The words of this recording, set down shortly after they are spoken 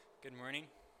Good morning.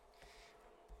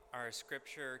 Our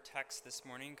scripture text this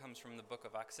morning comes from the book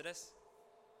of Exodus.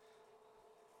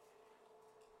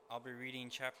 I'll be reading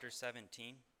chapter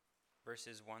 17,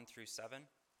 verses 1 through 7.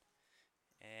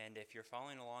 And if you're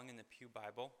following along in the Pew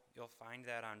Bible, you'll find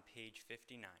that on page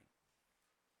 59.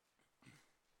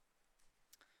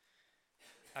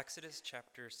 Exodus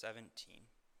chapter 17,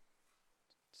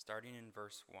 starting in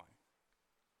verse 1.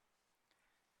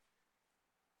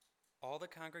 All the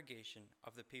congregation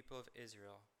of the people of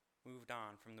Israel moved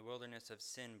on from the wilderness of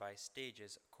Sin by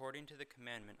stages according to the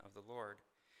commandment of the Lord,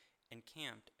 and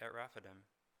camped at Rephidim.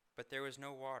 But there was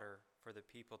no water for the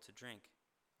people to drink.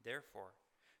 Therefore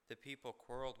the people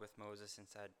quarreled with Moses and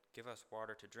said, "Give us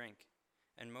water to drink."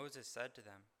 And Moses said to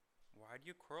them, "Why do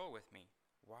you quarrel with me?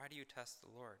 Why do you test the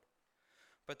Lord?"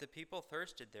 But the people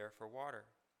thirsted there for water.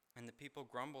 And the people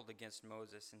grumbled against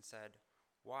Moses and said,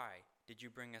 "Why did you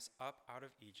bring us up out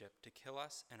of Egypt to kill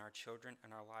us and our children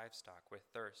and our livestock with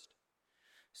thirst?"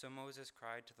 So Moses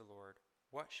cried to the Lord,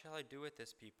 "What shall I do with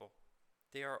this people?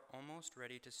 They are almost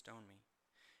ready to stone me."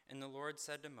 And the Lord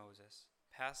said to Moses,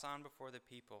 "Pass on before the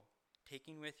people,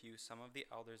 taking with you some of the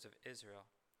elders of Israel,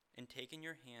 and take in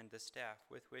your hand the staff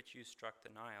with which you struck the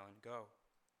Nile, and go.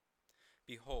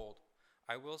 Behold,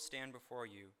 I will stand before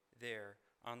you there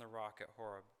on the rock at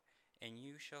Horeb, and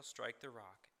you shall strike the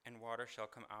rock, and water shall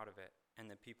come out of it, and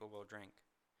the people will drink."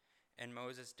 And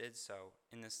Moses did so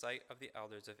in the sight of the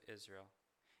elders of Israel.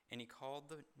 And he called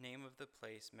the name of the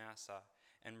place Massah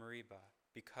and Meribah,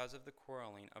 because of the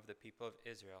quarreling of the people of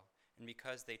Israel, and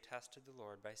because they tested the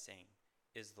Lord by saying,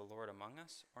 "Is the Lord among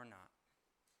us or not?"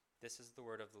 This is the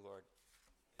word of the Lord.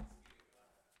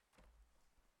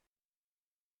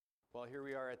 Well, here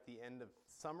we are at the end of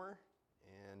summer,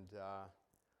 and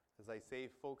as I say,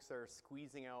 folks are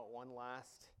squeezing out one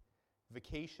last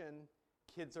vacation.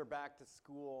 Kids are back to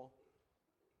school,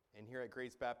 and here at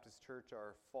Grace Baptist Church,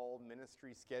 our fall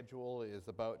ministry schedule is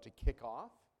about to kick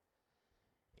off.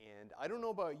 And I don't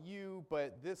know about you,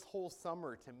 but this whole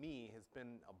summer to me has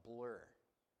been a blur.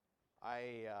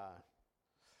 I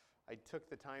took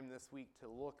the time this week to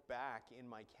look back in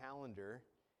my calendar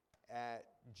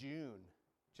at June,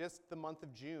 just the month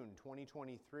of June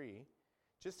 2023,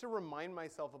 just to remind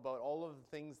myself about all of the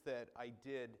things that I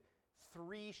did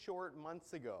 3 short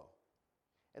months ago.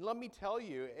 And let me tell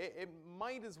you, it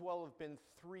might as well have been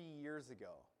 3 years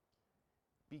ago,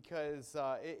 because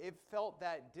it felt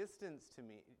that distant to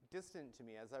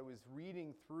me as I was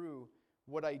reading through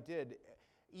what I did.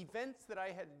 Events that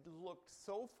I had looked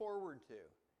so forward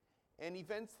to, and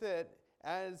events that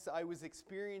as I was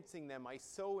experiencing them I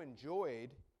so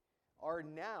enjoyed, are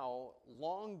now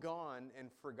long gone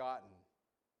and forgotten.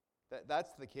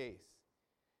 That's the case.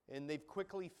 And they've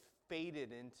quickly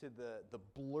faded into the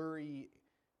blurry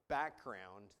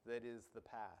background that is the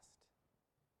past.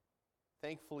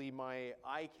 Thankfully, my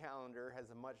iCalendar has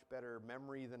a much better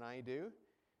memory than I do,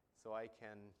 so I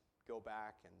can go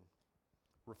back and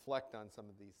reflect on some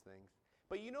of these things.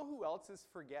 But you know who else is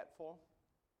forgetful?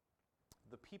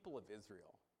 The people of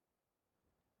Israel.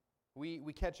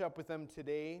 We catch up with them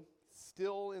today,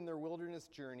 still in their wilderness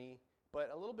journey, but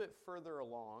a little bit further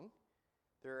along.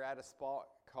 They're at a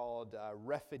spot called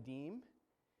Rephidim,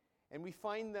 and we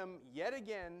find them yet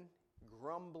again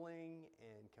grumbling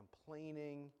and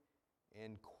complaining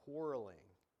and quarreling.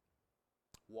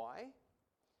 Why?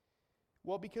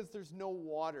 Well, because there's no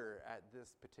water at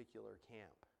this particular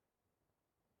camp.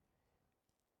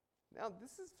 Now,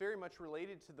 this is very much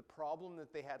related to the problem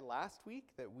that they had last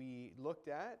week that we looked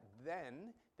at.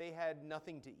 Then they had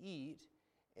nothing to eat,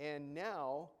 and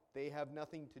now they have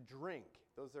nothing to drink.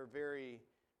 Those are very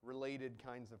related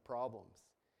kinds of problems.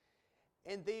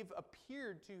 And they've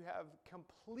appeared to have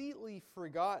completely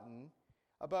forgotten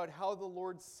about how the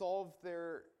Lord solved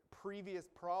their previous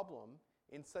problem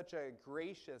in such a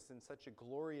gracious and such a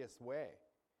glorious way.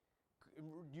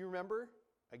 Do you remember?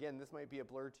 Again, this might be a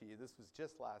blur to you. This was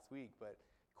just last week, but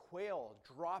quail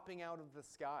dropping out of the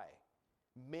sky,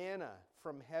 manna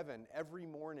from heaven every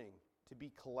morning to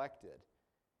be collected.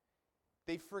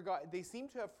 They seem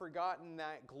to have forgotten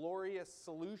that glorious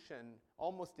solution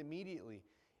almost immediately.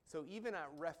 So even at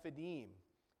Rephidim,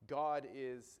 God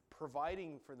is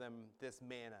providing for them this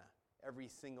manna every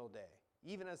single day.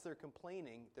 Even as they're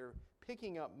complaining, they're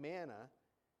picking up manna,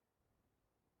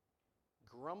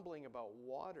 grumbling about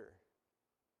water.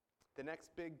 The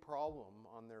next big problem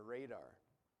on their radar.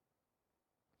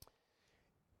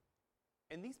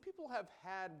 And these people have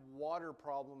had water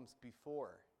problems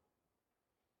before.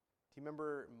 Do you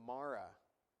remember Mara?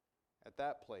 At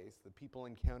that place, the people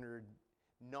encountered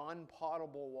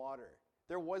non-potable water.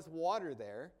 There was water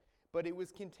there, but it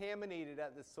was contaminated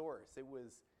at the source. It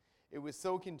was It was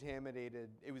so contaminated,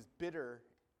 it was bitter,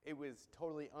 it was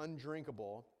totally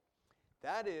undrinkable.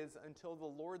 That is until the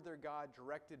Lord their God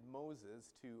directed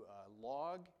Moses to a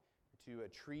log, to a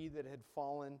tree that had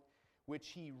fallen, which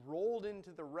he rolled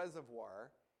into the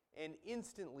reservoir, and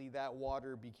instantly that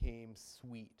water became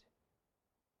sweet.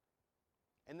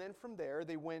 And then from there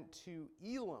they went to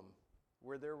Elim,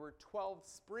 where there were 12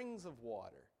 springs of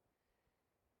water.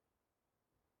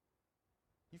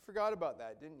 You forgot about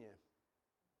that, didn't you?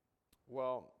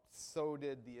 Well, so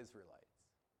did the Israelites.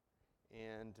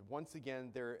 And once again,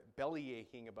 they're belly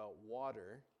aching about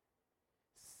water,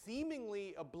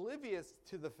 seemingly oblivious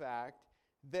to the fact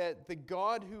that the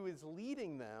God who is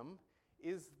leading them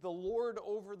is the Lord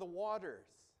over the waters.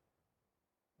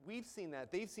 We've seen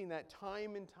that. They've seen that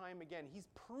time and time again. He's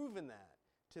proven that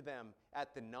to them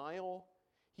at the Nile.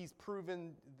 He's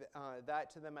proven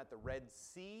that to them at the Red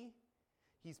Sea.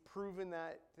 He's proven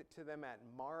that to them at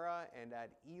Marah and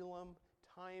at Elim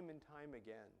time and time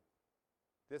again.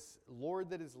 This Lord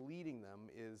that is leading them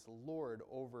is Lord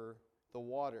over the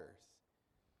waters.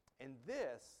 And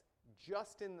this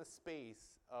just in the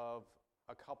space of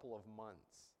a couple of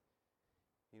months.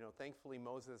 You know, thankfully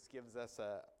Moses gives us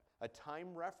a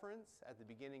time reference at the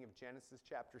beginning of Genesis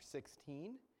chapter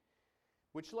 16,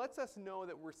 which lets us know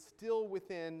that we're still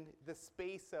within the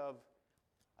space of,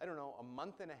 I don't know, a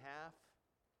month and a half,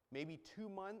 maybe 2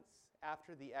 months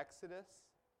after the Exodus.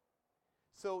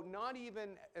 So not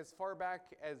even as far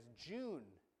back as June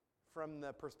from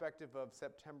the perspective of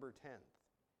September 10th.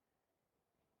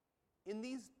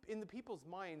 In the people's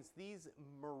minds, these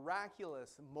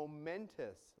miraculous,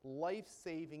 momentous,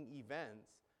 life-saving events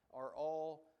are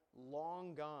all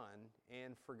long gone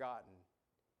and forgotten.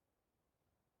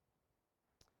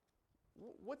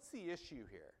 What's the issue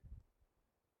here?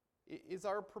 Is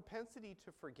our propensity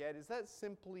to forget, is that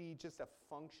simply just a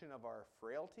function of our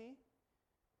frailty?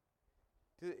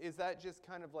 Is that just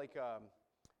kind of like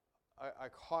a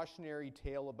cautionary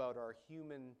tale about our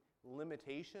human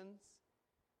limitations?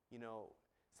 You know,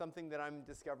 something that I'm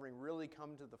discovering really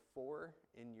come to the fore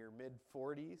in your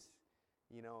mid-40s.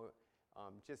 You know,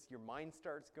 just your mind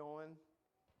starts going.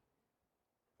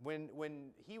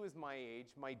 When he was my age,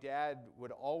 my dad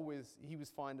he was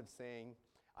fond of saying,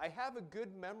 I have a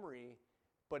good memory,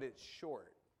 but it's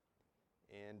short.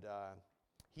 And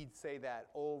he'd say that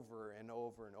over and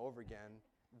over and over again,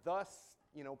 thus,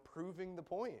 you know, proving the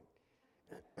point.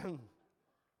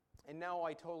 And now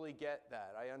I totally get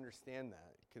that. I understand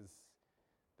that because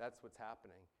that's what's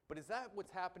happening. But is that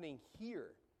what's happening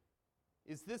here?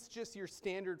 Is this just your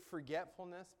standard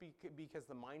forgetfulness because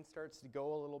the mind starts to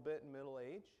go a little bit in middle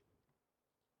age?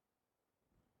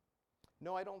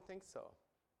 No, I don't think so.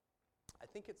 I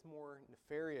think it's more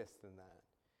nefarious than that.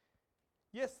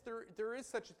 Yes, there is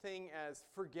such a thing as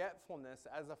forgetfulness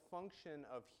as a function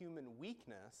of human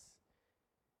weakness,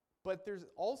 but there's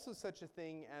also such a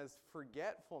thing as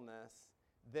forgetfulness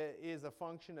that is a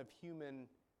function of human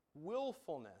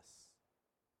willfulness.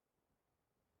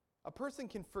 A person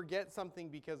can forget something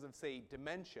because of, say,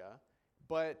 dementia,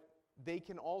 but they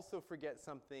can also forget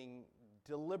something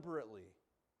deliberately.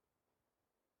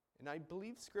 And I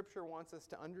believe Scripture wants us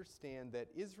to understand that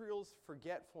Israel's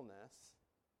forgetfulness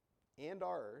and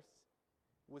ours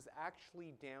was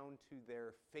actually down to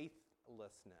their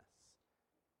faithlessness.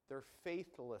 Their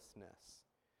faithlessness.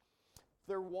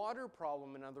 Their water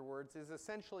problem, in other words, is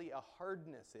essentially a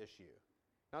hardness issue.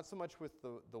 Not so much with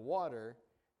the water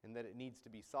and that it needs to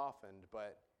be softened,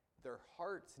 but their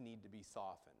hearts need to be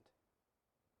softened.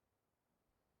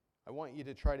 I want you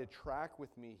to try to track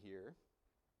with me here,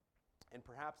 and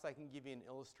perhaps I can give you an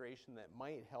illustration that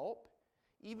might help,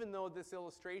 even though this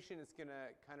illustration is going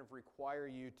to kind of require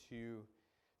you to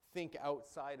think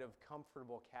outside of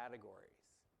comfortable categories.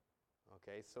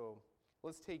 Okay, so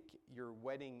let's take your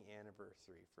wedding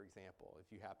anniversary, for example,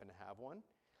 if you happen to have one.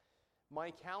 My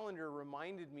calendar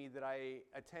reminded me that I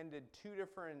attended 2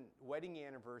 different wedding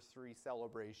anniversary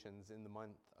celebrations in the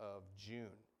month of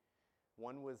June.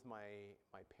 One was my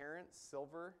parents'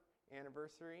 silver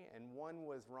anniversary, and one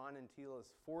was Ron and Tila's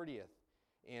 40th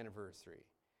anniversary.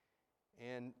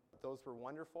 And those were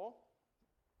wonderful.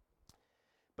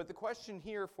 But the question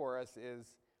here for us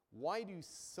is, why do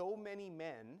so many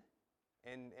men,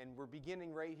 and we're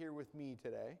beginning right here with me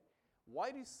today,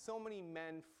 why do so many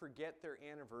men forget their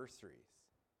anniversaries?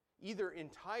 Either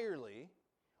entirely,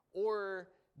 or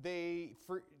they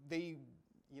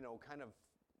kind of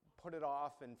put it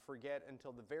off and forget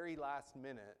until the very last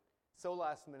minute, so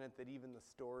last minute that even the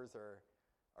stores are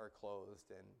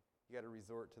closed and you got to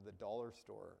resort to the dollar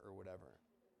store or whatever.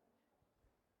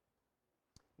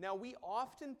 Now, we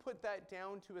often put that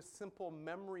down to a simple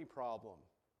memory problem,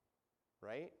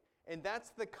 right? And that's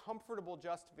the comfortable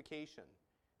justification.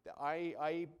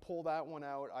 I pull that one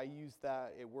out. I use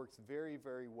that. It works very,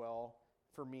 very well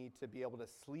for me to be able to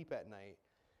sleep at night.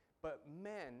 But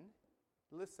men,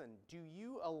 listen, do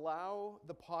you allow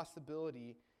the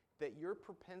possibility that your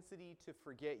propensity to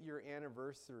forget your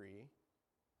anniversary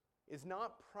is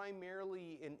not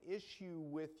primarily an issue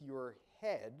with your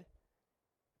head,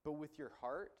 but with your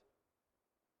heart?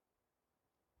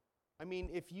 I mean,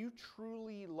 if you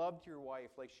truly loved your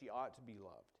wife like she ought to be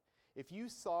loved, if you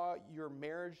saw your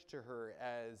marriage to her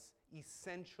as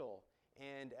essential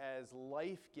and as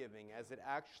life-giving as it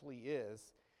actually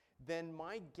is, then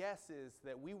my guess is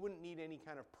that we wouldn't need any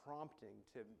kind of prompting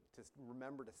to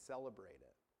remember to celebrate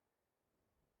it.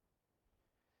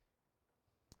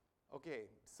 Okay,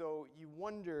 so you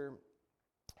wonder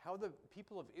how the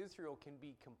people of Israel can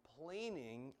be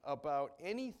complaining about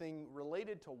anything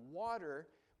related to water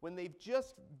when they've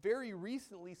just very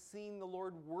recently seen the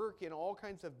Lord work in all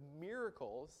kinds of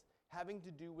miracles having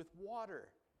to do with water.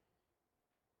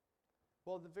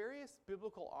 Well, the various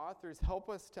biblical authors help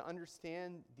us to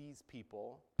understand these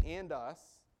people and us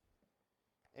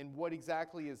and what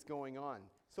exactly is going on.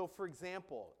 So, for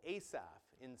example, Asaph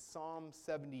in Psalm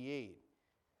 78,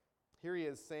 here he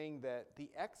is saying that the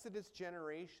Exodus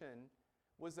generation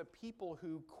was a people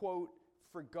who, quote,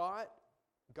 forgot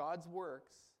God's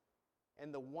works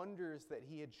and the wonders that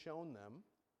he had shown them,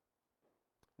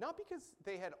 not because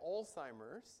they had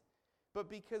Alzheimer's, but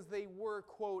because they were,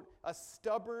 quote, a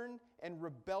stubborn and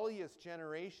rebellious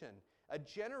generation, a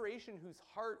generation whose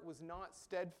heart was not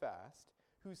steadfast,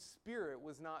 whose spirit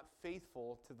was not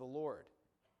faithful to the Lord.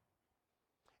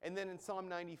 And then in Psalm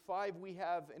 95, we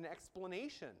have an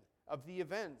explanation of the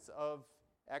events of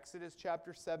Exodus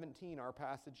chapter 17, our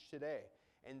passage today.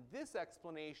 And this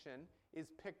explanation is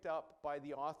picked up by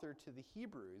the author to the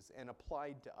Hebrews and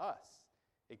applied to us.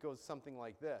 It goes something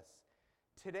like this.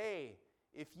 Today,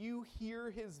 if you hear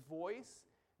his voice,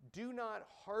 do not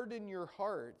harden your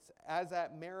hearts as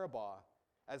at Meribah,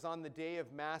 as on the day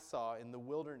of Massah in the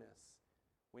wilderness,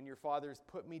 when your fathers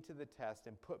put me to the test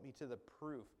and put me to the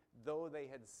proof, though they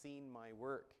had seen my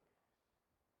work.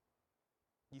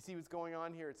 You see what's going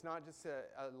on here? It's not just a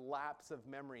lapse of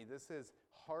memory. This is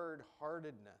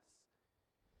hard-heartedness.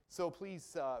 So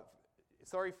please,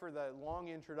 sorry for the long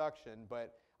introduction,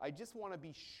 but I just want to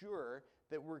be sure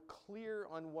that we're clear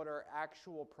on what our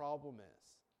actual problem is.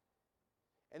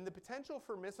 And the potential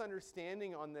for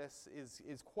misunderstanding on this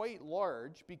is quite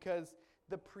large because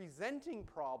the presenting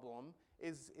problem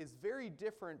is very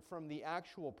different from the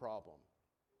actual problem.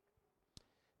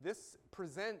 This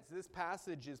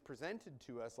passage is presented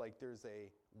to us like there's a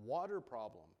water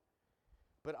problem.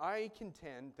 But I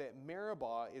contend that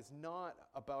Meribah is not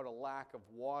about a lack of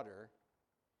water.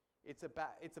 It's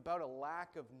about a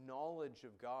lack of knowledge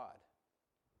of God.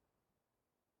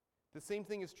 The same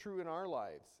thing is true in our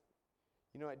lives.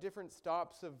 You know, at different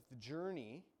stops of the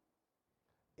journey,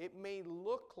 it may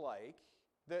look like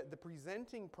the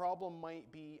presenting problem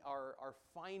might be our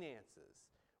finances,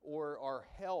 or our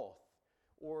health,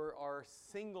 or our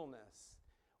singleness,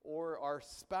 or our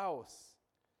spouse.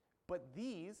 But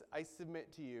these, I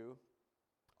submit to you,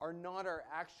 are not our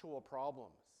actual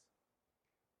problems.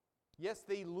 Yes,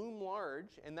 they loom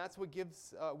large, and that's what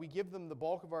we give them the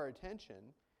bulk of our attention,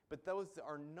 but those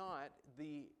are not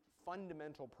the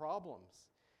fundamental problems.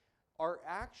 Our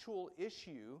actual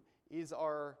issue is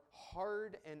our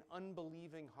hard and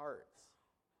unbelieving hearts.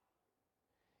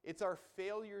 It's our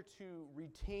failure to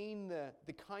retain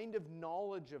the kind of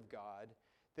knowledge of God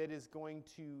that is going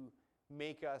to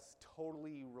make us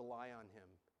totally rely on him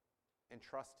and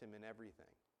trust him in everything.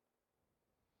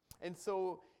 And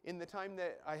so, in the time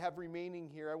that I have remaining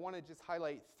here, I want to just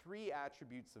highlight 3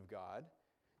 attributes of God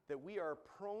that we are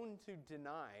prone to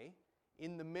deny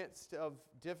in the midst of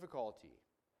difficulty.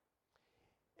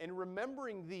 And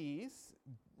remembering these,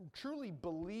 truly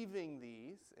believing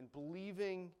these, and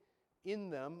believing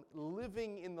in them,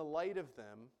 living in the light of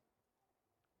them,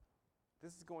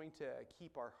 this is going to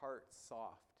keep our hearts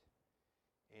soft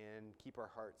and keep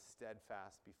our hearts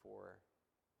steadfast before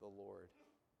the Lord.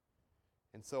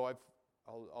 And so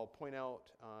I'll point out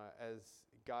as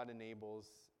God enables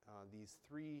these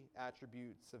 3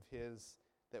 attributes of his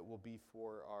that will be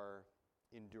for our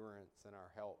endurance and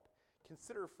our help.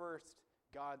 Consider first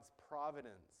God's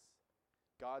providence.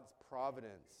 God's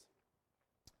providence.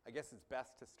 I guess it's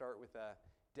best to start with a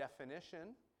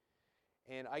definition,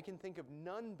 and I can think of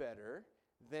none better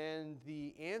than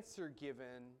the answer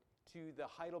given to the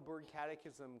Heidelberg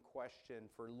Catechism question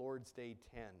for Lord's Day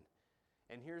 10.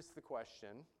 And here's the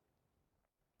question.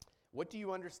 What do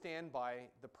you understand by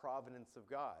the providence of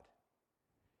God?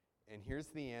 And here's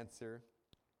the answer.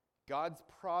 God's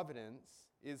providence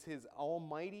is his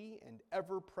almighty and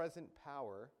ever-present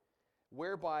power,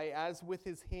 whereby, as with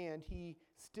his hand, he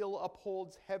still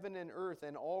upholds heaven and earth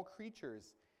and all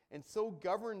creatures, and so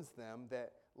governs them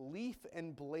that leaf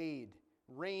and blade,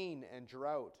 rain and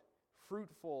drought,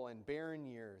 fruitful and barren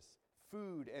years,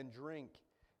 food and drink,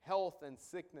 health and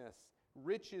sickness,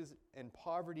 riches and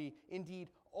poverty, indeed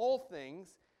all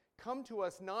things come to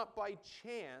us not by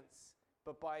chance,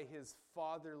 but by his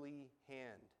fatherly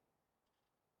hand.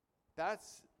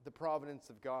 That's the providence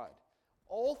of God.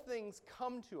 All things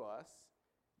come to us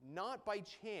not by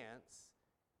chance,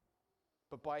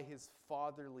 but by his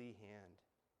fatherly hand.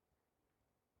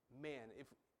 Man,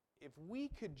 if we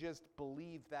could just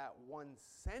believe that one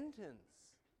sentence,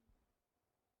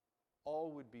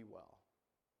 all would be well.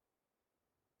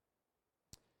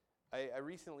 I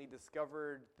recently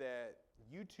discovered that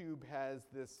YouTube has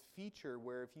this feature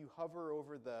where if you hover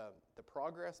over the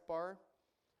progress bar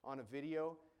on a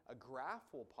video, a graph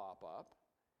will pop up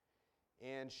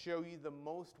and show you the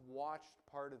most watched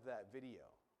part of that video.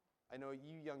 I know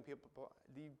you young people,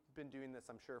 you've been doing this,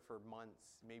 I'm sure, for months,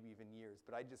 maybe even years,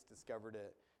 but I just discovered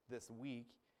it this week.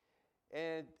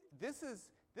 And this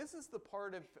is the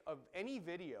part of any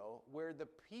video where the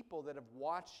people that have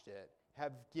watched it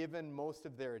have given most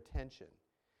of their attention.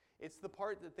 It's the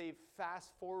part that they've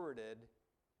fast-forwarded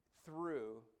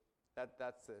through,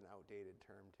 that's an outdated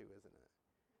term too, isn't it?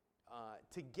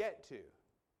 To get to.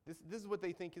 This is what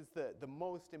they think is the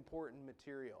most important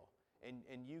material.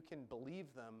 And you can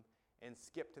believe them and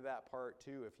skip to that part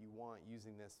too if you want,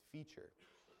 using this feature.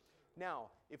 Now,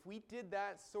 if we did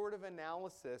that sort of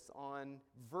analysis on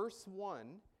verse 1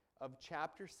 of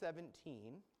chapter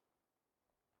 17,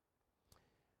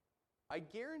 I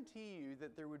guarantee you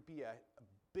that there would be a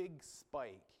big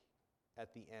spike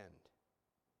at the end.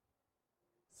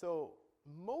 So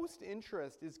most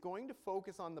interest is going to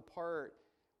focus on the part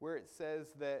where it says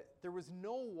that there was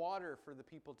no water for the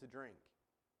people to drink.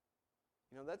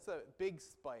 You know, that's a big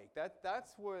spike.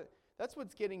 That's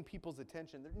what's getting people's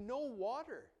attention. There's no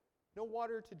water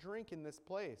to drink in this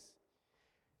place.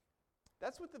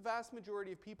 That's what the vast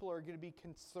majority of people are going to be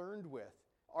concerned with,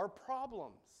 our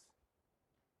problems.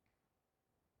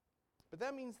 But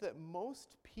that means that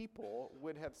most people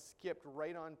would have skipped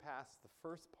right on past the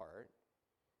first part,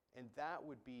 and that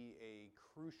would be a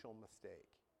crucial mistake.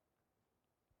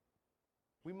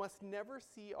 We must never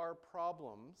see our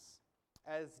problems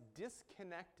as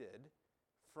disconnected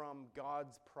from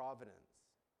God's providence.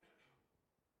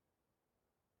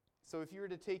 So if you were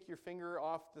to take your finger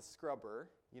off the scrubber,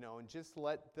 and just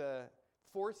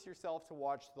force yourself to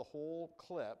watch the whole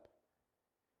clip,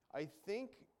 I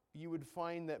think you would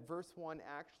find that verse 1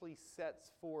 actually sets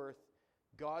forth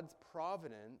God's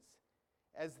providence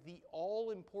as the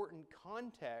all-important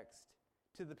context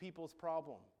to the people's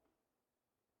problem.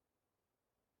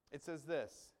 It says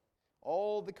this: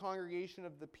 all the congregation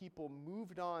of the people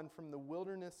moved on from the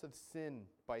wilderness of sin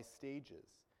by stages,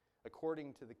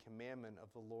 according to the commandment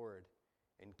of the Lord,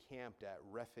 and camped at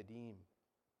Rephidim.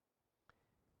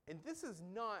 And this is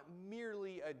not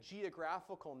merely a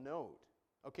geographical note.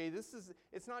 Okay,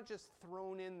 it's not just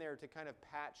thrown in there to kind of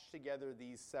patch together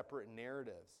these separate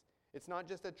narratives. It's not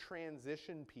just a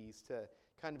transition piece to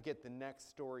kind of get the next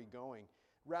story going.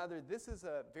 Rather, this is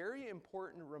a very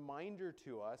important reminder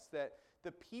to us that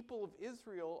the people of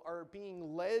Israel are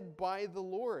being led by the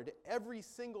Lord every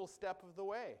single step of the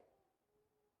way.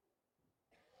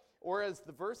 Or as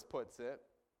the verse puts it,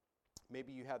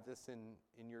 maybe you have this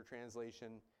in your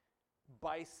translation,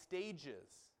 by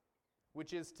stages,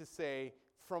 which is to say,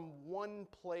 from one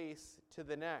place to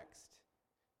the next.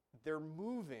 They're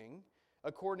moving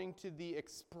according to the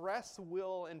express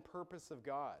will and purpose of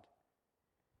God.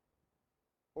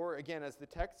 Or again, as the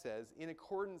text says, in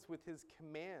accordance with his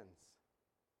commands.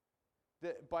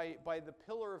 By the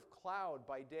pillar of cloud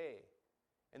by day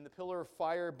and the pillar of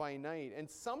fire by night. And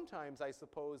sometimes, I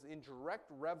suppose, in direct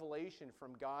revelation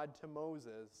from God to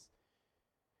Moses,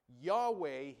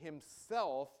 Yahweh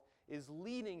himself is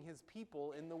leading his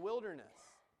people in the wilderness.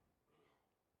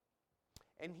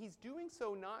 And he's doing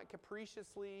so not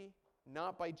capriciously,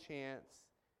 not by chance,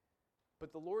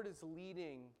 but the Lord is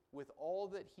leading with all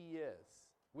that he is,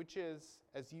 which is,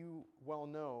 as you well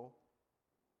know,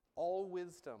 all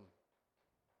wisdom,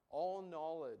 all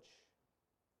knowledge,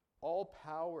 all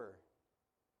power,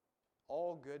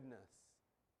 all goodness.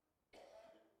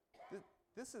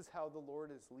 This is how the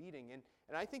Lord is leading. And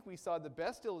I think we saw the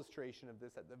best illustration of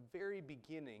this at the very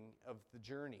beginning of the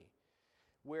journey,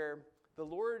 where the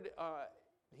Lord,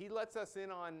 he lets us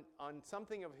in on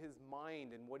something of his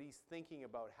mind and what he's thinking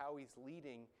about, how he's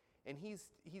leading. And he's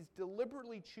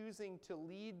deliberately choosing to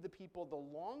lead the people the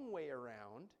long way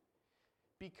around,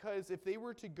 because if they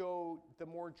were to go the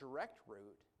more direct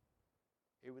route,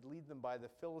 it would lead them by the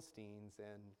Philistines,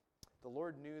 and the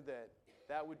Lord knew that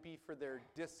that would be for their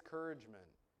discouragement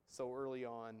so early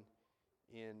on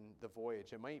in the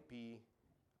voyage. It might be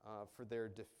for their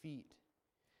defeat.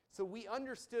 So we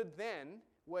understood then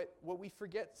what we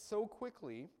forget so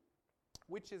quickly,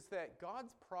 which is that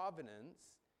God's providence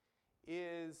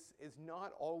is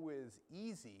not always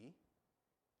easy,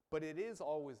 but it is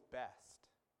always best.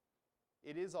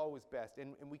 It is always best.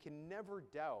 And we can never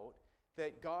doubt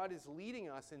that God is leading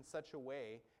us in such a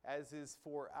way as is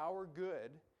for our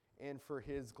good and for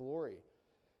His glory.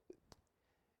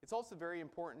 It's also very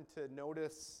important to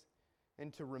notice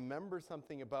and to remember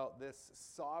something about this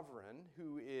sovereign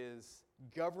who is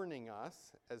governing us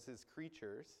as His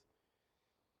creatures.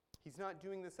 He's not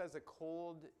doing this as a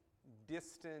cold,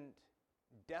 distant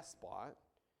despot.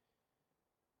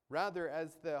 Rather,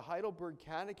 as the Heidelberg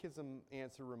Catechism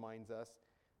answer reminds us,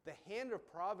 the hand of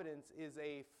providence is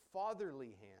a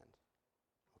fatherly hand.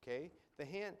 Okay?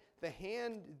 The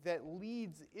hand that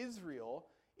leads Israel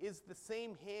is the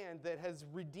same hand that has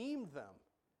redeemed them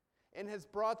and has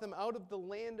brought them out of the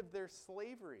land of their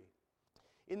slavery.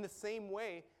 In the same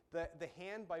way, the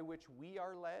hand by which we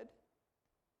are led,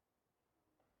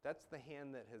 that's the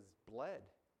hand that has bled,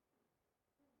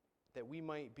 that we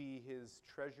might be His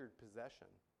treasured possession.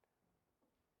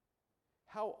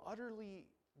 How utterly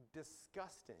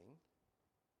disgusting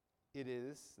it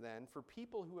is then for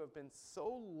people who have been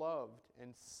so loved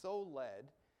and so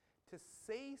led to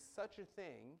say such a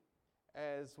thing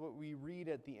as what we read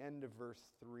at the end of verse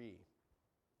 3. It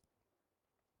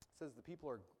says the people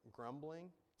are grumbling.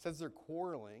 It says they're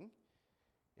quarreling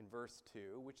in verse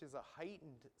 2, which is a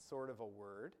heightened sort of a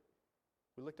word.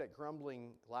 We looked at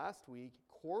grumbling last week.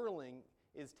 Quarreling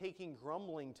is taking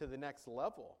grumbling to the next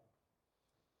level.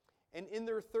 And in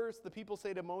their thirst, the people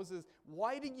say to Moses,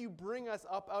 "Why did you bring us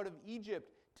up out of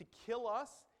Egypt to kill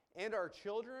us and our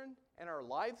children and our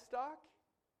livestock?"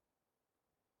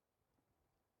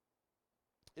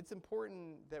 It's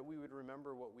important that we would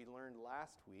remember what we learned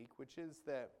last week, which is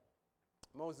that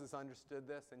Moses understood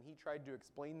this, and he tried to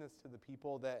explain this to the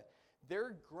people, that their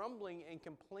grumbling and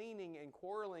complaining and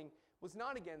quarreling was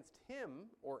not against him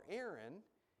or Aaron,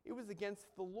 it was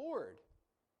against the Lord.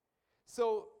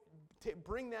 So to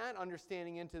bring that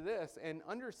understanding into this and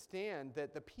understand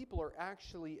that the people are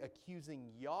actually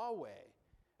accusing Yahweh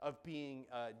of being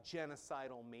a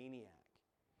genocidal maniac.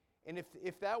 And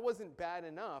if that wasn't bad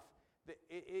enough,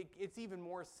 it's even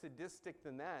more sadistic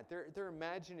than that. They're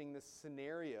imagining this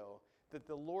scenario that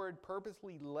the Lord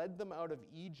purposely led them out of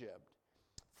Egypt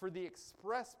for the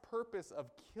express purpose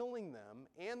of killing them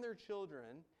and their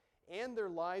children and their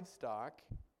livestock.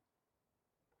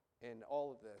 And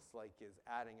all of this is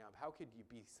adding up. How could you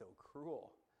be so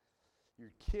cruel?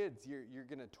 Your kids, you're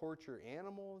going to torture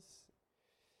animals.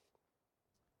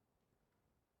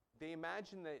 They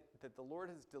imagine that the Lord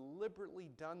has deliberately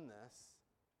done this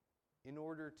in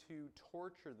order to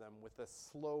torture them with a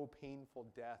slow, painful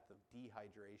death of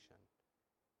dehydration.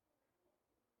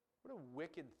 What a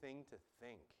wicked thing to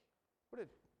think. What an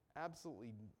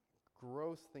absolutely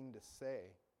gross thing to say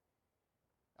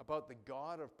about the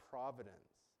God of providence.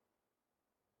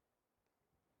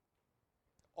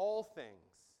 All things,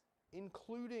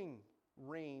 including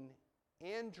rain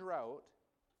and drought,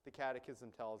 the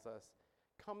Catechism tells us,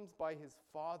 comes by His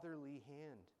fatherly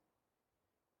hand.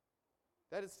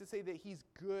 That is to say that He's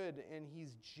good and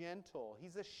He's gentle.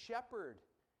 He's a shepherd.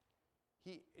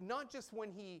 Not just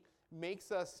when He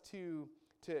makes us to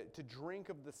drink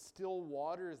of the still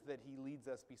waters that He leads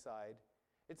us beside.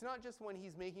 It's not just when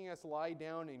He's making us lie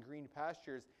down in green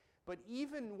pastures, but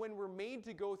even when we're made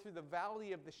to go through the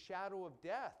valley of the shadow of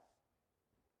death.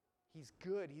 He's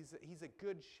good. He's a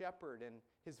good shepherd, and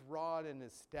His rod and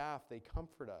His staff, they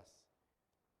comfort us.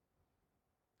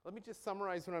 Let me just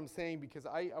summarize what I'm saying, because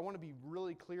I want to be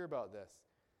really clear about this.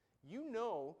 You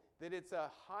know that it's a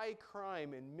high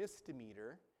crime and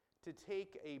misdemeanor to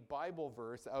take a Bible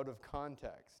verse out of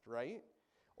context, right?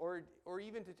 Or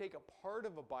even to take a part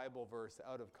of a Bible verse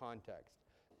out of context.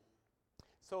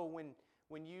 So when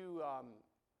you're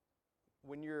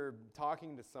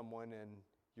talking to someone and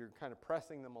you're kind of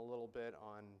pressing them a little bit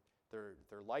on their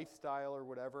lifestyle or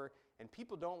whatever, and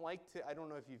people don't like to, I don't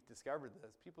know if you've discovered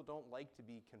this, people don't like to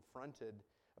be confronted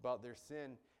about their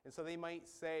sin. And so they might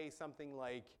say something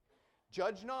like,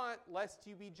 "Judge not, lest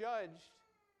you be judged."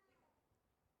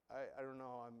 I don't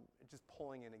know, I'm just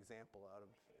pulling an example out of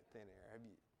thin air.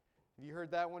 Have you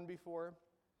heard that one before?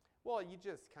 Well, you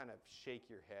just kind of shake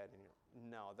your head and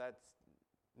no,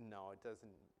 it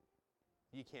doesn't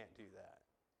You can't do that,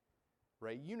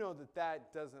 right? You know that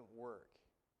that doesn't work.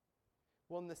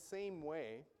 Well, in the same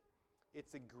way,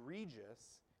 it's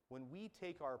egregious when we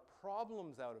take our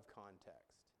problems out of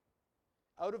context,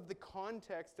 out of the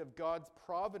context of God's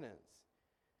providence.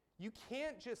 You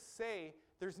can't just say,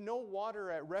 there's no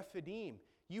water at Rephidim.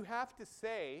 You have to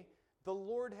say, the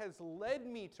Lord has led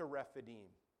me to Rephidim.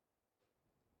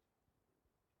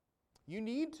 You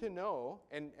need to know,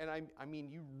 and I mean,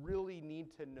 you really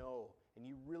need to know, and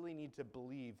you really need to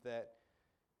believe that,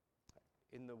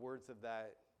 in the words of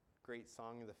that great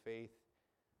song of the faith,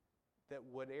 that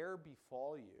whate'er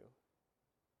befall you,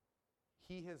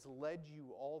 He has led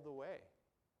you all the way.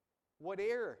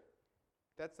 Whate'er.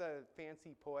 That's a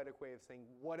fancy poetic way of saying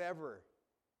whatever.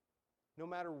 No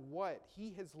matter what,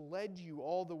 He has led you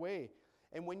all the way.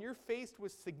 And when you're faced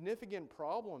with significant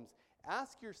problems,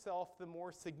 ask yourself the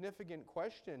more significant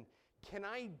question, can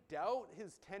I doubt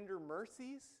His tender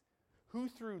mercies, who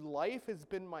through life has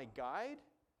been my guide?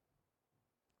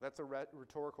 That's a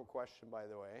rhetorical question, by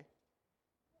the way.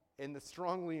 And the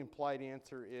strongly implied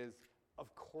answer is,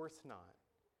 of course not.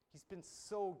 He's been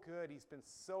so good. He's been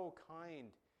so kind.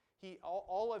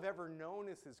 All I've ever known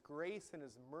is His grace and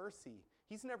His mercy.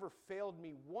 He's never failed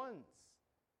me once.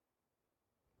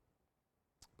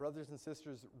 Brothers and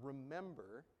sisters,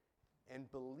 remember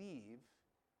and believe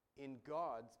in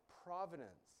God's providence.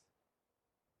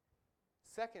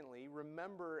 Secondly,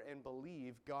 remember and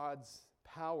believe God's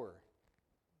power.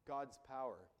 God's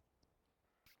power.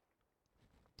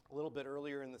 A little bit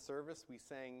earlier in the service, we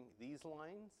sang these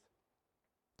lines.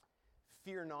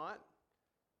 Fear not,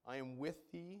 I am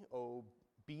with thee, O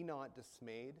be not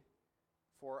dismayed,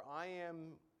 for I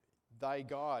am thy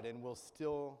God and will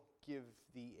still give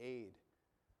thee aid.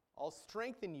 I'll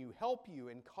strengthen you, help you,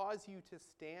 and cause you to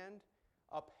stand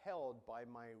upheld by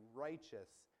my righteous,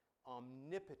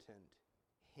 omnipotent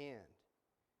hand.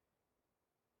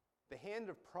 The hand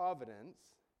of providence,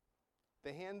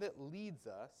 the hand that leads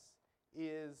us,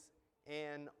 is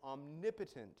an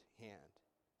omnipotent hand.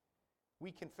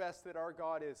 We confess that our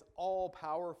God is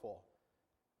all-powerful.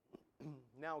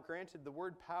 Now, granted, the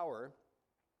word power,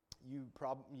 you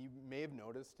may have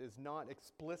noticed, is not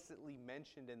explicitly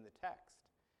mentioned in the text.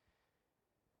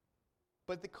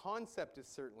 But the concept is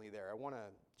certainly there. I want to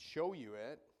show you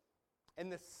it.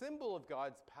 And the symbol of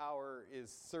God's power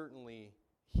is certainly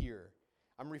here.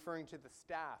 I'm referring to the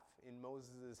staff in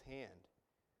Moses' hand.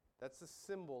 That's a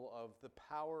symbol of the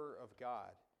power of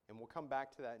God. And we'll come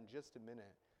back to that in just a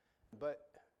minute. But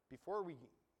before we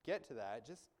get to that,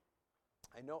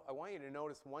 I want you to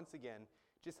notice once again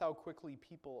just how quickly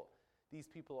these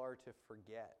people are to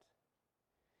forget.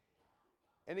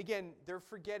 And again, they're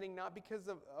forgetting not because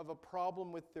of a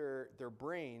problem with their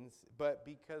brains, but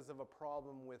because of a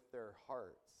problem with their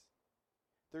hearts.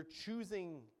 They're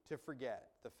choosing to forget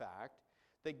the fact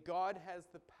that God has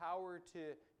the power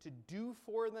to do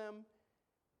for them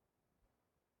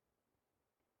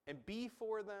and be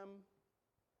for them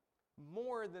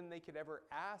more than they could ever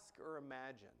ask or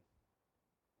imagine.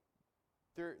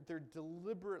 They're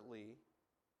deliberately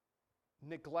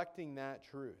neglecting that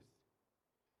truth.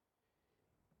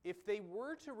 If they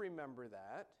were to remember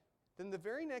that, then the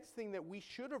very next thing that we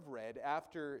should have read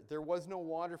after there was no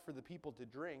water for the people to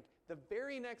drink, the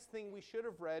very next thing we should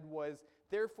have read was,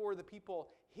 therefore the people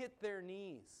hit their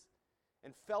knees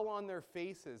and fell on their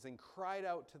faces and cried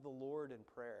out to the Lord in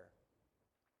prayer.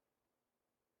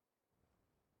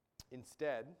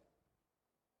 Instead,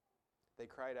 they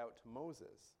cried out to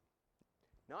Moses,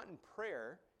 not in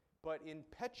prayer, but in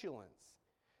petulance.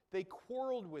 They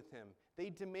quarreled with him. They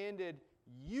demanded,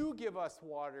 "You give us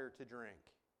water to drink."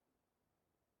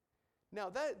 Now,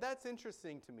 that's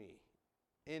interesting to me.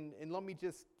 And let me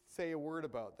just say a word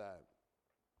about that.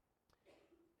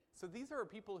 So these are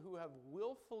people who have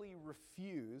willfully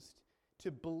refused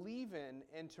to believe in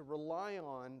and to rely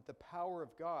on the power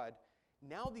of God.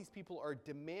 Now these people are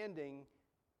demanding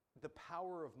the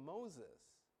power of Moses.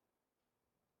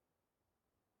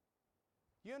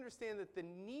 You understand that the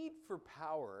need for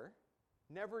power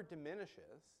never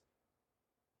diminishes.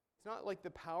 It's not like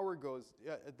the power goes,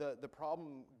 the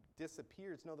problem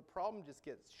disappears. No, the problem just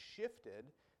gets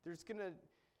shifted.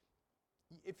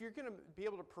 If you're going to be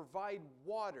able to provide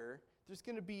water, there's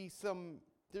going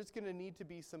to need to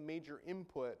be some major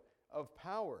input of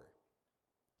power.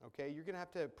 Okay, you're going to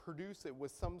have to produce it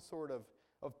with some sort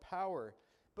of power.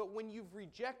 But when you've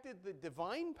rejected the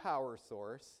divine power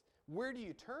source, where do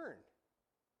you turn?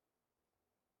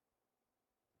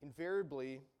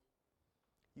 Invariably,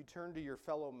 you turn to your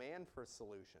fellow man for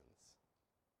solutions.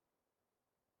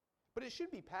 But it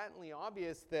should be patently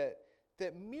obvious that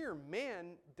that mere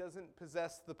man doesn't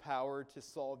possess the power to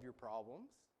solve your problems.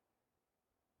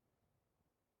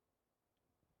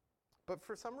 But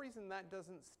for some reason, that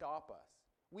doesn't stop us.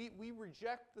 We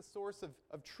reject the source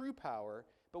of true power,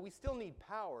 but we still need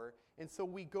power, and so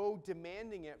we go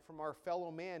demanding it from our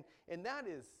fellow man. And that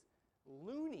is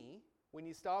loony when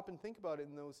you stop and think about it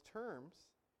in those terms.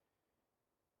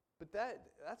 But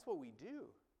that's what we do.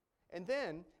 And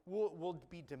then we'll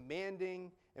be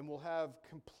demanding, and we'll have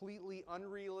completely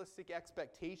unrealistic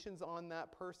expectations on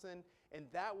that person, and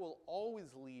that will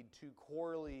always lead to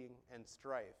quarreling and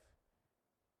strife.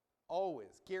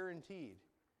 Always, guaranteed.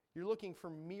 You're looking for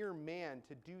mere man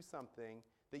to do something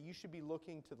that you should be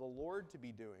looking to the Lord to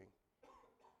be doing.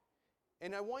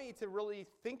 And I want you to really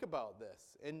think about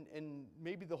this, and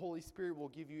maybe the Holy Spirit will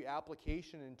give you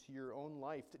application into your own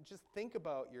life. Just think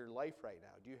about your life right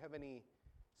now. Do you have any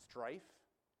strife?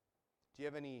 Do you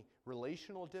have any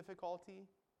relational difficulty?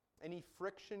 Any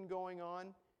friction going on?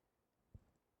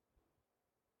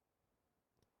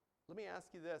 Let me ask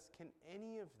you this. Can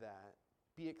any of that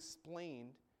be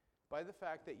explained by the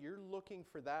fact that you're looking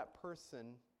for that person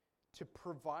to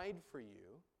provide for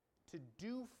you, to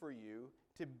do for you,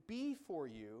 to be for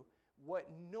you what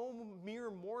no mere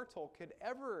mortal could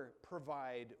ever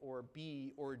provide or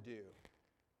be or do,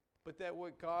 but that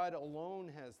what God alone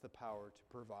has the power to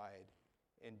provide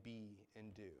and be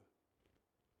and do?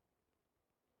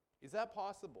 Is that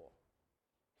possible?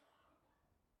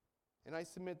 And I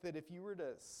submit that if you were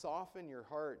to soften your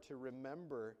heart to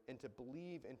remember and to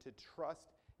believe and to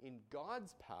trust in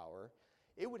God's power,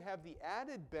 it would have the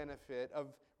added benefit of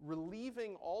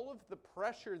relieving all of the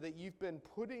pressure that you've been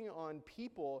putting on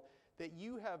people that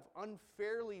you have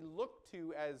unfairly looked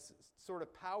to as sort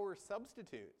of power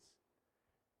substitutes.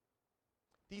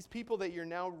 These people that you're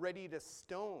now ready to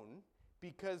stone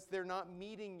because they're not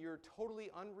meeting your totally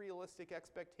unrealistic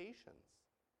expectations.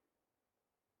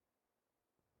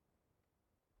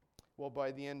 Well,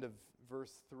 by the end of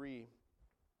verse 3,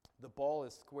 the ball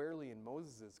is squarely in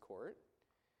Moses' court.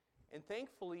 And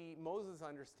thankfully, Moses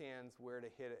understands where to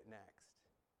hit it next.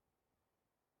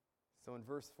 So in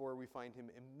verse 4, we find him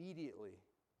immediately,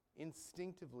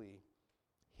 instinctively,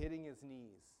 hitting his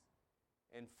knees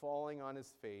and falling on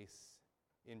his face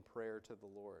in prayer to the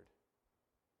Lord.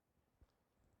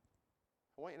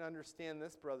 I want you to understand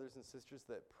this, brothers and sisters,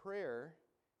 that prayer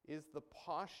is the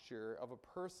posture of a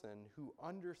person who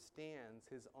understands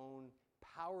his own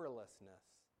powerlessness.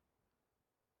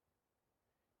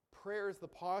 Prayer is the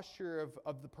posture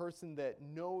of the person that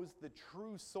knows the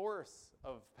true source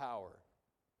of power.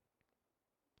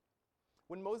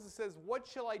 When Moses says, "What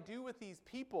shall I do with these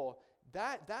people?"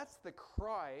 that's the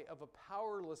cry of a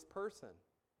powerless person.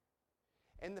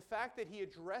 And the fact that he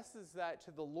addresses that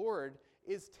to the Lord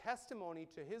is testimony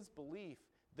to his belief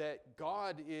that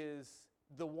God is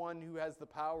the one who has the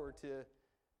power to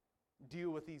deal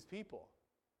with these people.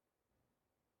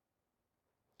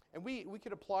 And we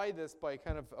could apply this by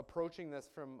kind of approaching this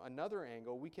from another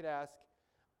angle. We could ask,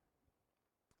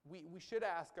 we should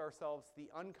ask ourselves the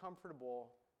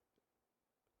uncomfortable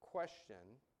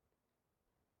question: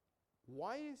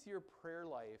 why is your prayer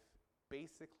life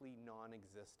basically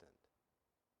non-existent?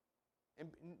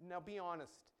 And now be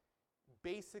honest,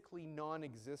 basically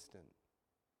non-existent.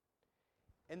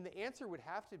 And the answer would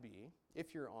have to be,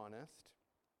 if you're honest,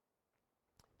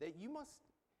 that you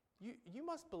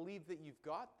must believe that you've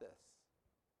got this.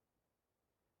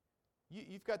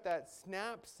 You've got that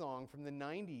Snap song from the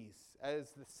 90s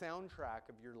as the soundtrack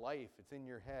of your life. It's in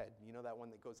your head. You know that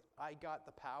one that goes, "I got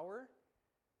the power"?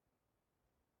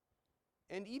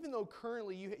 And even though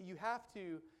currently you have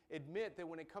to admit that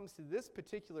when it comes to this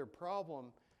particular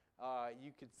problem,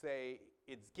 you could say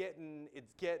it's getting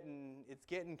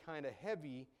kind of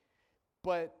heavy,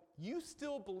 but you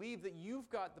still believe that you've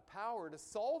got the power to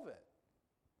solve it.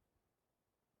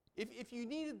 If you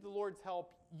needed the Lord's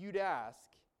help, you'd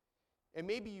ask, and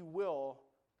maybe you will,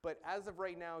 but as of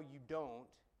right now, you don't,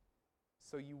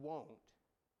 so you won't.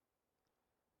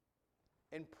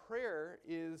 And prayer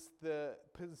is the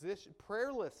position,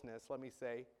 prayerlessness, let me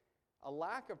say, a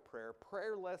lack of prayer,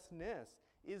 prayerlessness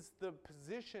is the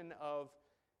position of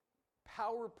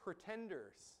power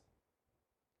pretenders.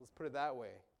 Let's put it that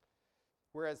way.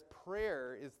 Whereas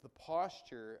prayer is the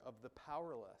posture of the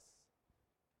powerless.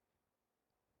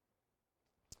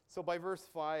 So by verse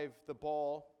 5, the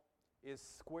ball is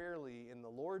squarely in the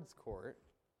Lord's court,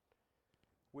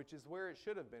 which is where it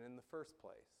should have been in the first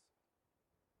place.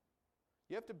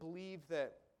 You have to believe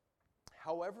that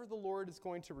however the Lord is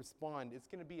going to respond, it's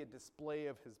going to be a display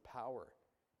of his power.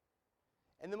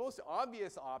 And the most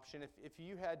obvious option, if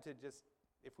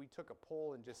we took a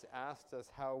poll and just asked us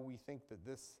how we think that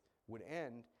this would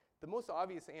end, the most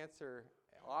obvious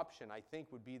option, I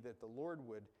think, would be that the Lord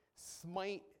would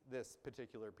smite this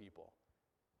particular people,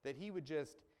 that he would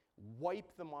just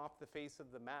wipe them off the face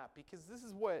of the map, because this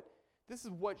is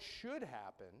what should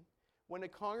happen when a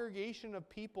congregation of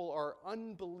people are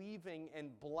unbelieving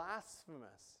and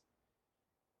blasphemous.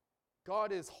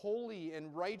 God is holy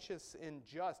and righteous and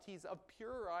just. He's of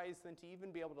purer eyes than to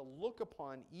even be able to look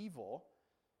upon evil,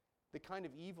 the kind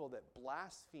of evil that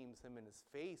blasphemes him in his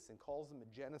face and calls him a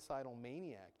genocidal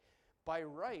maniac. By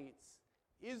rights,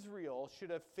 Israel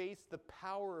should have faced the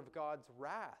power of God's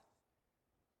wrath.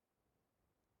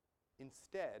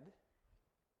 Instead,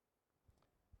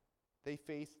 they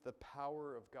faced the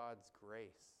power of God's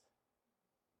grace,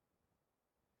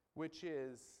 which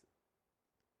is,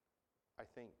 I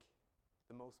think,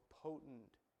 the most potent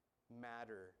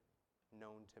matter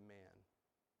known to man.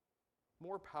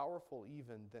 More powerful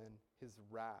even than his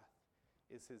wrath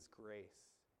is his grace.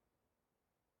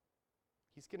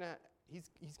 He's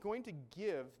going to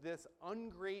give this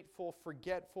ungrateful,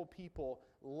 forgetful people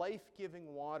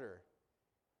life-giving water.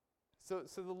 So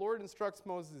the Lord instructs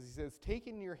Moses, he says, take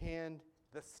in your hand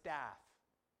the staff.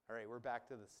 All right, we're back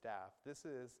to the staff. This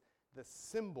is the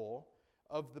symbol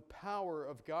of the power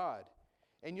of God.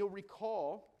 And you'll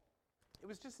recall, it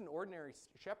was just an ordinary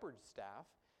shepherd's staff,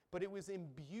 but it was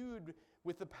imbued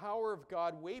with the power of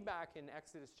God way back in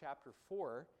Exodus chapter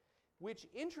 4, which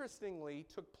interestingly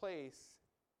took place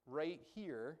right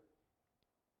here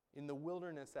in the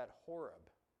wilderness at Horeb.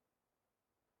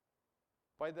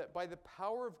 By the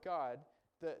power of God,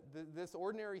 this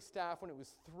ordinary staff, when it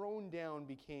was thrown down,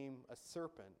 became a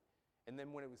serpent. And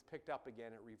then when it was picked up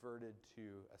again, it reverted to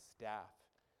a staff.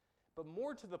 But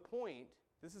more to the point,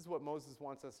 this is what Moses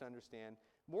wants us to understand.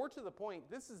 More to the point,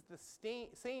 this is the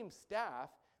same staff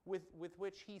with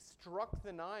which he struck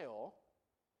the Nile.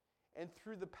 And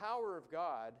through the power of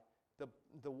God,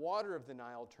 the water of the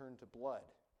Nile turned to blood.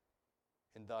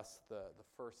 And thus the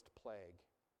first plague.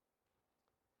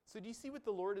 So do you see what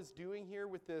the Lord is doing here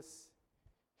with this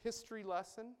history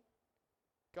lesson?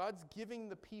 God's giving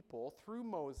the people through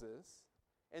Moses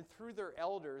and through their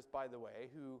elders, by the way,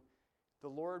 who the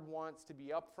Lord wants to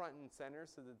be up front and center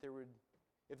so that there would,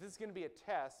 if this is going to be a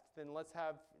test, then let's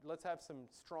have some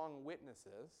strong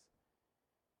witnesses.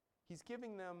 He's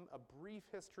giving them a brief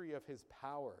history of his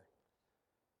power.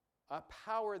 A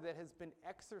power that has been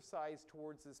exercised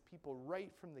towards his people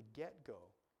right from the get-go.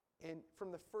 And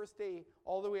from the first day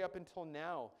all the way up until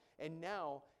now. And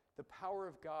now the power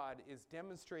of God is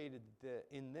demonstrated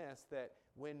in this, that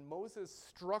when Moses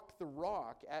struck the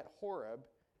rock at Horeb,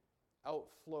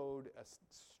 outflowed a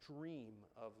stream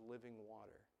of living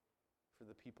water for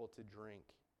the people to drink,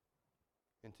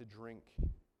 and to drink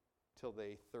till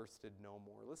they thirsted no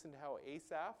more. Listen to how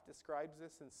Asaph describes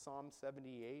this in Psalm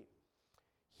 78.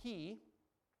 He,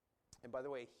 and by the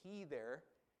way, he there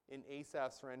in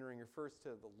Asaph's rendering refers to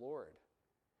the Lord.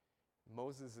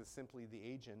 Moses is simply the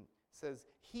agent. Says,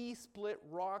 he split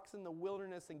rocks in the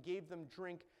wilderness and gave them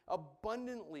drink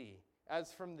abundantly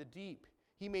as from the deep.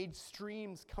 He made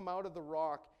streams come out of the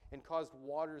rock and caused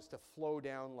waters to flow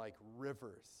down like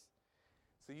rivers.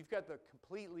 So you've got the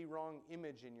completely wrong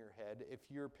image in your head if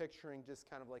you're picturing just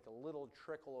kind of like a little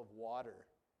trickle of water.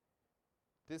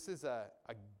 This is a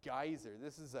geyser.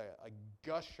 This is a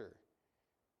gusher.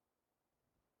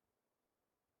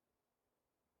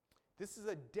 This is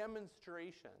a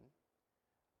demonstration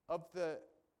of the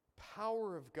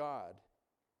power of God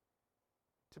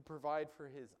to provide for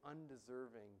his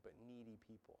undeserving but needy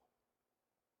people.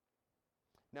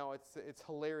 Now, it's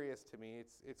hilarious to me.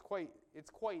 It's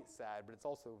quite sad, but it's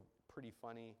also pretty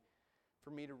funny for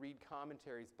me to read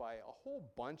commentaries by a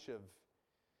whole bunch of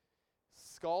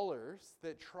scholars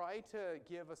that try to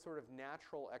give a sort of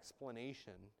natural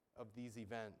explanation of these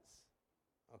events.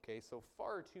 Okay, so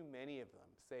far too many of them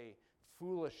say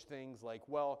foolish things like,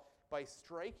 well, by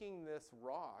striking this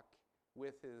rock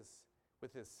with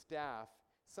his staff,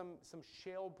 some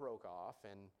shale broke off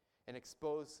and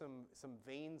exposed some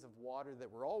veins of water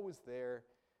that were always there,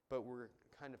 but were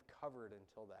kind of covered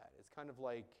until that. It's kind of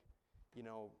like,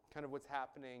 kind of what's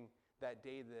happening that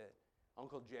day that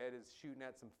Uncle Jed is shooting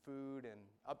at some food and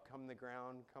up come the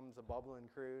ground comes a bubbling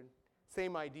crude.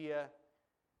 Same idea.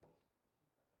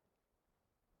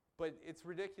 But it's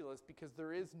ridiculous because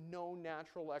there is no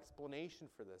natural explanation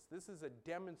for this. This is a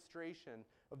demonstration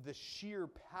of the sheer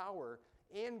power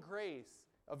and grace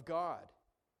of God.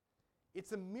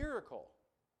 It's a miracle,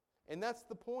 and that's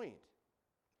the point.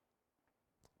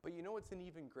 But you know what's an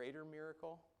even greater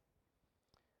miracle?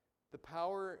 The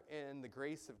power and the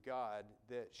grace of God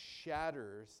that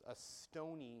shatters a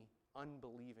stony,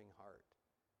 unbelieving heart.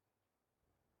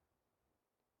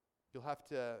 You'll have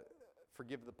to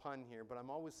forgive the pun here, but I'm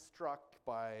always struck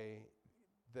by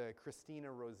the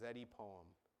Christina Rossetti poem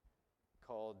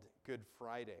called Good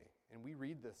Friday. And we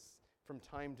read this from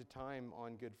time to time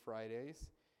on Good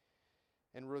Fridays.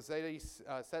 And Rossetti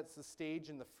sets the stage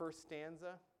in the first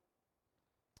stanza.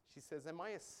 She says, "Am I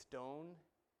a stone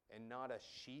and not a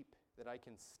sheep that I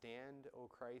can stand, O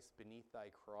Christ, beneath thy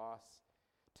cross,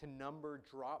 to number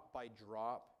drop by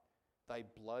drop thy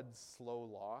blood's slow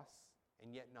loss,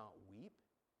 and yet not weep?"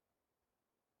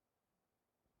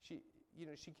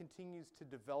 She continues to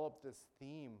develop this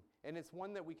theme, and it's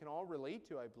one that we can all relate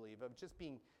to, I believe, of just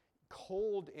being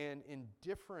cold and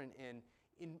indifferent and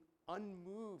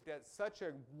unmoved at such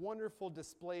a wonderful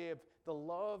display of the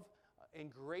love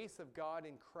and grace of God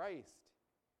in Christ.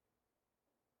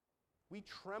 We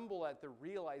tremble at the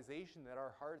realization that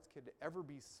our hearts could ever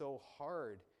be so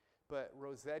hard, but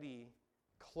Rossetti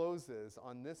closes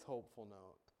on this hopeful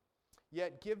note.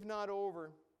 "Yet give not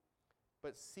over,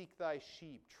 but seek thy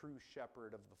sheep, true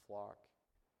shepherd of the flock.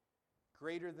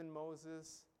 Greater than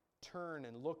Moses, turn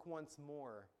and look once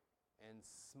more and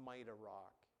smite a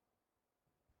rock."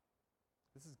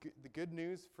 This is the good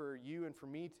news for you and for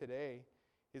me today,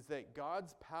 is that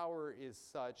God's power is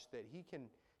such that he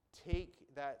can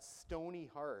take that stony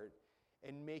heart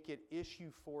and make it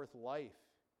issue forth life.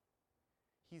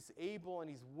 He's able and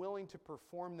he's willing to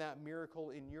perform that miracle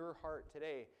in your heart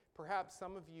today. Perhaps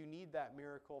some of you need that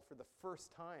miracle for the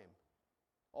first time.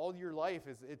 All your life,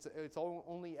 it's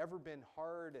only ever been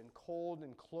hard and cold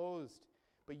and closed.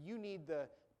 But you need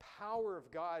the power of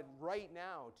God right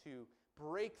now to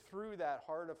break through that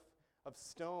heart of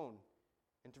stone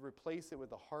and to replace it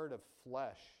with a heart of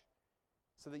flesh,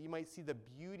 so that you might see the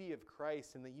beauty of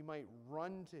Christ and that you might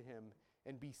run to him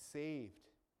and be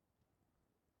saved.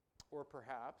 Or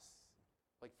perhaps,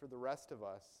 like for the rest of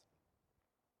us,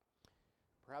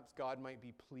 perhaps God might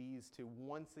be pleased to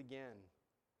once again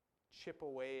chip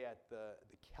away at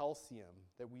the calcium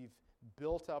that we've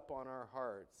built up on our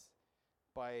hearts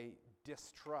by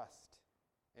distrust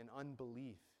and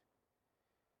unbelief.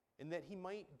 And that he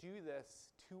might do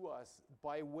this to us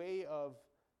by way of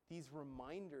these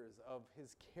reminders of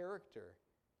his character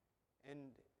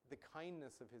and the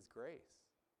kindness of his grace.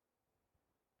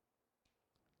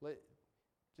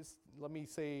 Let me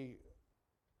say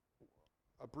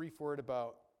a brief word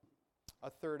about a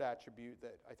third attribute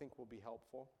that I think will be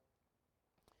helpful.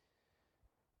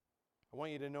 I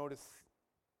want you to notice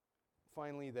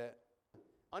finally that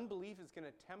unbelief is going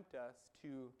to tempt us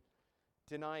to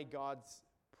deny God's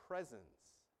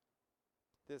presence.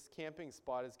 This camping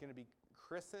spot is going to be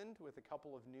christened with a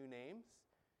couple of new names.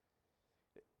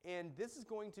 And this is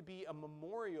going to be a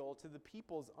memorial to the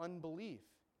people's unbelief.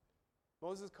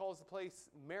 Moses calls the place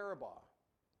Meribah,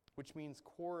 which means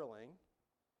quarreling.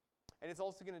 And it's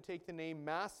also going to take the name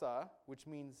Massah, which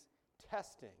means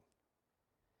testing.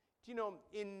 Do you know,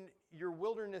 in your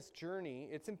wilderness journey,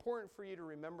 it's important for you to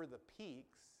remember the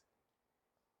peaks.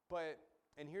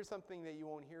 And here's something that you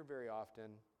won't hear very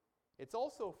often. It's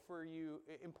also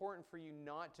important for you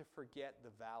not to forget the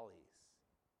valleys.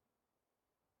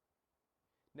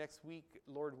 Next week,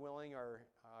 Lord willing, our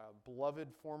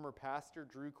beloved former pastor,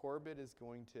 Drew Corbett, is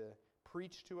going to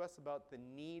preach to us about the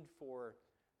need for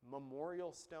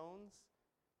memorial stones,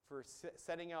 for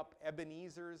setting up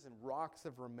Ebenezers and rocks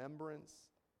of remembrance.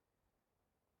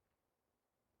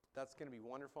 That's going to be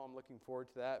wonderful. I'm looking forward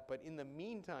to that. But in the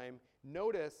meantime,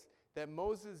 notice that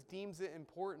Moses deems it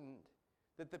important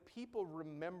that the people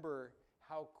remember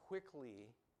how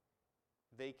quickly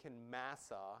they can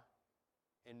Massah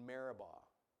and Meribah.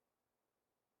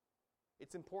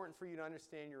 It's important for you to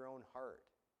understand your own heart.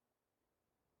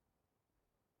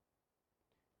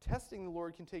 Testing the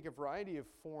Lord can take a variety of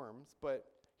forms,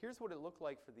 but here's what it looked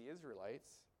like for the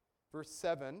Israelites. Verse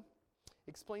 7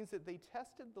 explains that they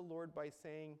tested the Lord by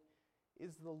saying,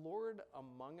 "Is the Lord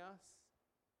among us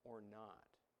or not?"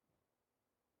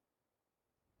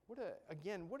 What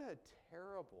a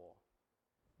terrible,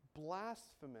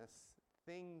 blasphemous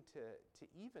thing to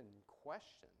even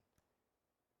question.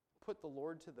 Put the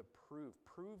Lord to the proof.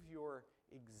 Prove your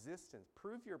existence.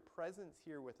 Prove your presence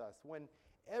here with us when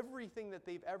everything that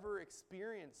they've ever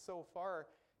experienced so far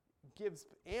gives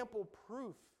ample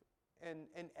proof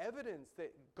and evidence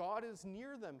that God is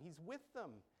near them. He's with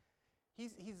them.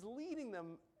 He's leading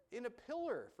them in a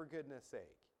pillar, for goodness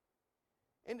sake.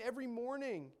 And every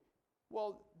morning,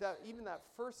 even that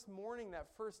first morning,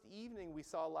 that first evening we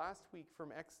saw last week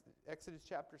from Exodus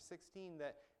chapter 16,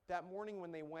 that morning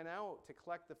when they went out to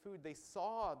collect the food, they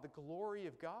saw the glory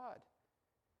of God.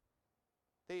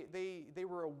 They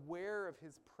were aware of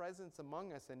his presence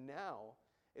among us, and now,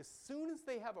 as soon as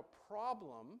they have a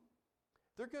problem,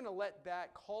 they're going to let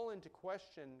that call into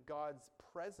question God's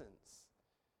presence.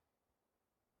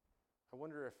 I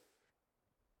wonder if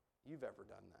you've ever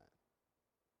done that.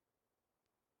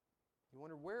 You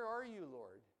wonder, where are you,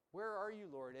 Lord? Where are you,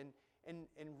 Lord? And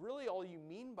really all you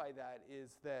mean by that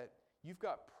is that you've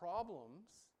got problems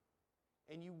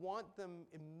and you want them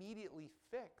immediately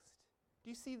fixed.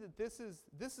 Do you see that this is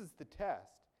the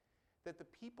test? That the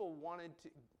people wanted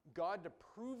God to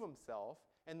prove himself,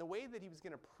 and the way that he was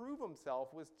going to prove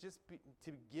himself was just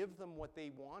to give them what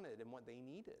they wanted and what they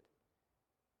needed.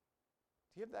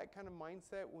 Do you have that kind of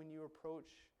mindset when you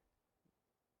approach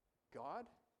God?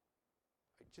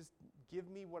 Just give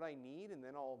me what I need and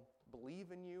then I'll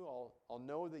believe in you. I'll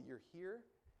know that you're here.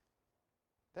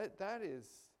 That is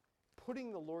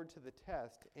putting the Lord to the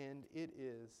test, and it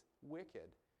is wicked.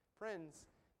 Friends,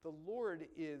 the Lord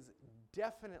is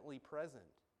definitely present.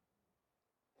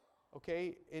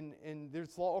 Okay? And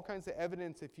there's all kinds of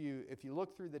evidence if you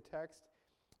look through the text,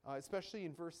 especially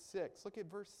in verse 6. Look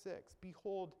at verse 6.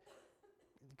 Behold,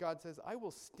 God says, I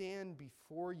will stand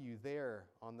before you there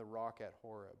on the rock at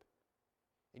Horeb.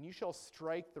 And you shall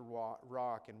strike the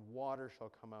rock, and water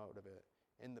shall come out of it,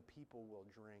 and the people will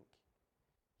drink.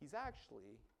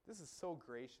 This is so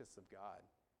gracious of God.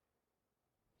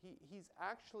 He's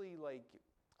actually like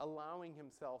allowing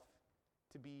himself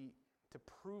to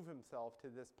prove himself to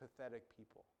this pathetic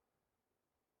people.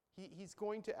 He's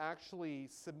going to actually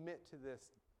submit to this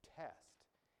test,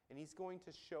 and he's going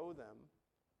to show them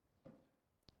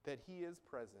that he is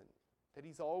present, that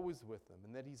he's always with them,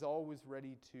 and that he's always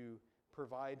ready to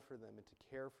provide for them and to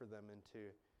care for them and to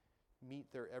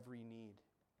meet their every need.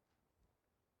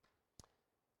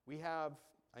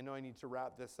 I know I need to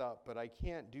wrap this up, but I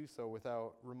can't do so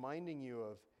without reminding you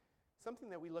of something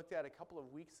that we looked at a couple of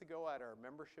weeks ago at our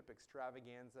membership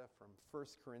extravaganza from 1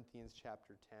 Corinthians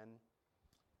chapter 10,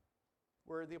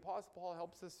 where the Apostle Paul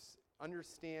helps us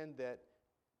understand that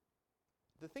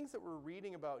the things that we're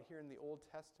reading about here in the Old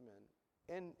Testament,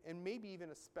 and maybe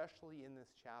even especially in this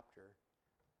chapter,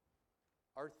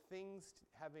 are things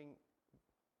having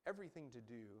everything to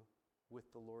do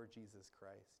with the Lord Jesus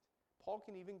Christ. Paul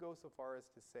can even go so far as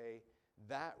to say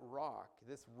that rock,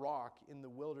 this rock in the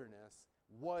wilderness,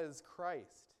 was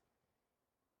Christ.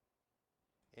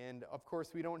 And of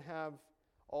course, we don't have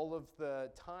all of the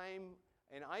time,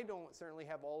 and I don't certainly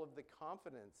have all of the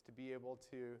confidence to be able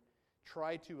to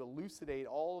try to elucidate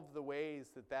all of the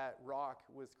ways that rock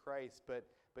was Christ. But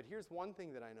here's one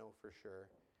thing that I know for sure,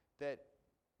 that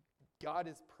God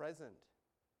is present.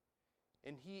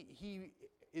 And he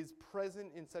is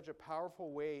present in such a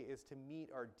powerful way as to meet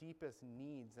our deepest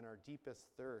needs and our deepest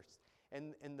thirsts.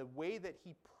 And the way that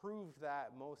he proved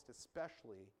that most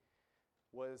especially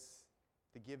was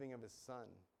the giving of his Son.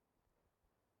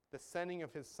 The sending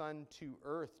of his Son to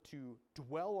earth to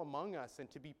dwell among us and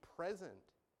to be present.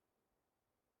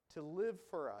 To live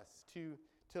for us. To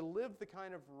live the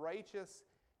kind of righteous,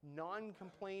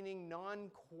 non-complaining,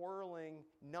 non-quarreling,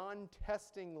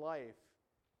 non-testing life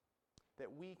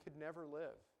that we could never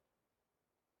live.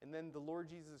 And then the Lord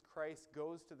Jesus Christ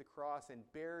goes to the cross and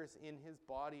bears in his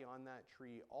body on that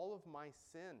tree all of my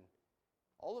sin,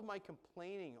 all of my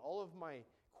complaining, all of my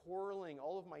quarreling,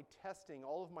 all of my testing,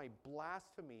 all of my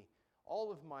blasphemy,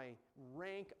 all of my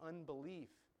rank unbelief,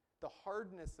 the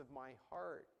hardness of my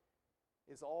heart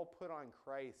is all put on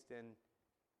Christ. And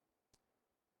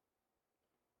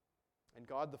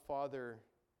God the Father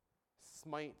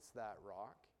smites that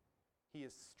rock. He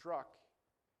is struck.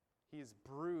 He is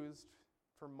bruised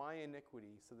for my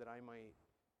iniquity so that I might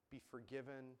be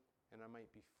forgiven and I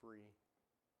might be free.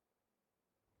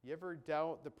 You ever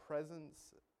doubt the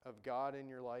presence of God in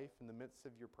your life in the midst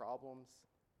of your problems?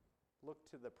 Look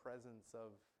to the presence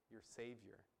of your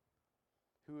Savior,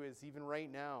 who is even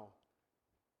right now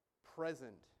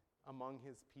present among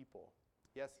his people.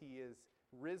 Yes, he is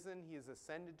risen, he is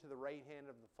ascended to the right hand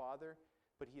of the Father,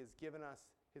 but he has given us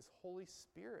his Holy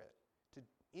Spirit to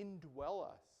indwell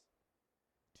us,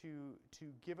 to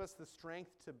give us the strength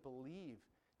to believe,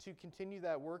 to continue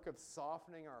that work of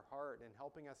softening our heart and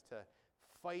helping us to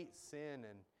fight sin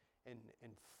and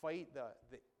fight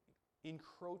the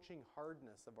encroaching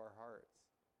hardness of our hearts.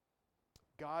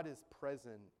 God is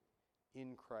present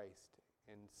in Christ,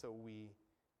 and so we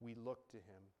look to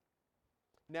him.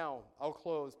 Now, I'll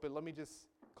close, but let me just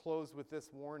close with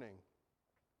this warning.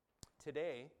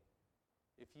 Today,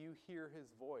 if you hear his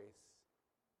voice,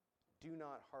 do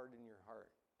not harden your heart.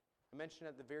 I mentioned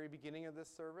at the very beginning of this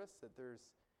service that there's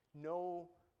no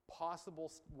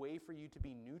possible way for you to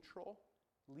be neutral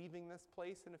leaving this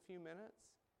place in a few minutes.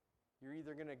 You're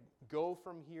either going to go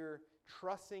from here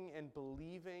trusting and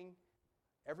believing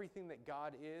everything that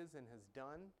God is and has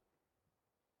done,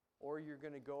 or you're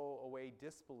going to go away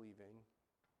disbelieving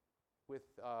with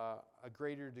a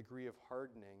greater degree of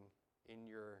hardening in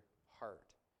your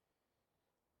heart.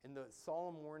 And the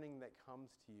solemn warning that comes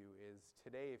to you is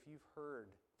today, if you've heard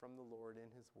from the Lord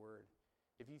in His Word,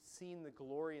 if you've seen the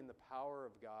glory and the power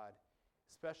of God,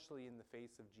 especially in the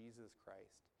face of Jesus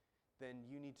Christ, then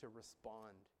you need to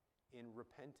respond in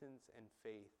repentance and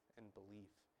faith and belief.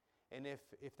 And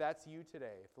if that's you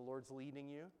today, if the Lord's leading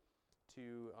you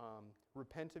to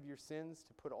repent of your sins,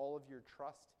 to put all of your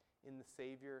trust in the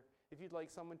Savior, if you'd like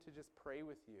someone to just pray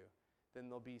with you, then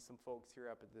there'll be some folks here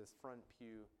up at this front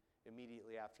pew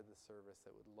immediately after the service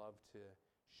that would love to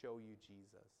show you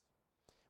Jesus.